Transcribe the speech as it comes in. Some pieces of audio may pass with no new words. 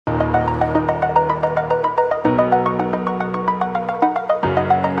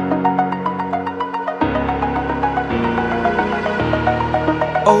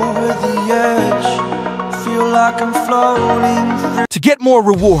like I'm floating through. To get more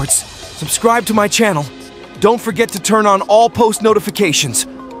rewards, subscribe to my channel. Don't forget to turn on all post notifications.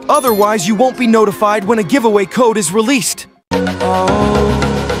 Otherwise, you won't be notified when a giveaway code is released. I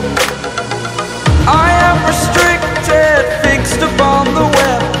am restricted, fixed upon the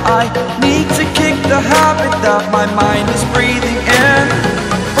web. I need to kick the habit that my mind is breathing in.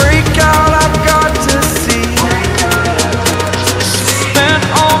 Break out, I've got to see. Spent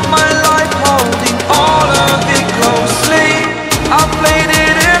all my life holding all of it closely. I played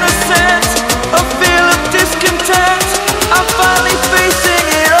it innocent, a feel of discontent. I'm finally facing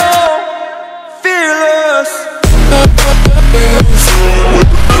it all, fearless.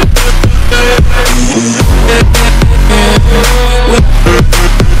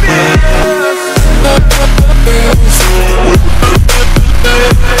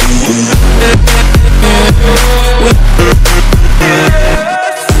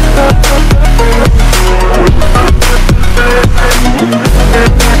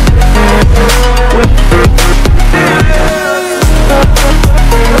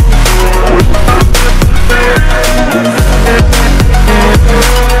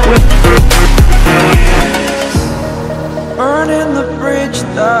 Burning the bridge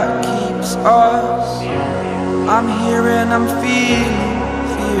that keeps us. I'm here and I'm feeling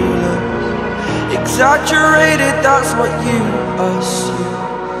fearless. Exaggerated, that's what you assume.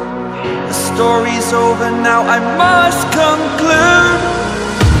 The story's over now, I must conclude.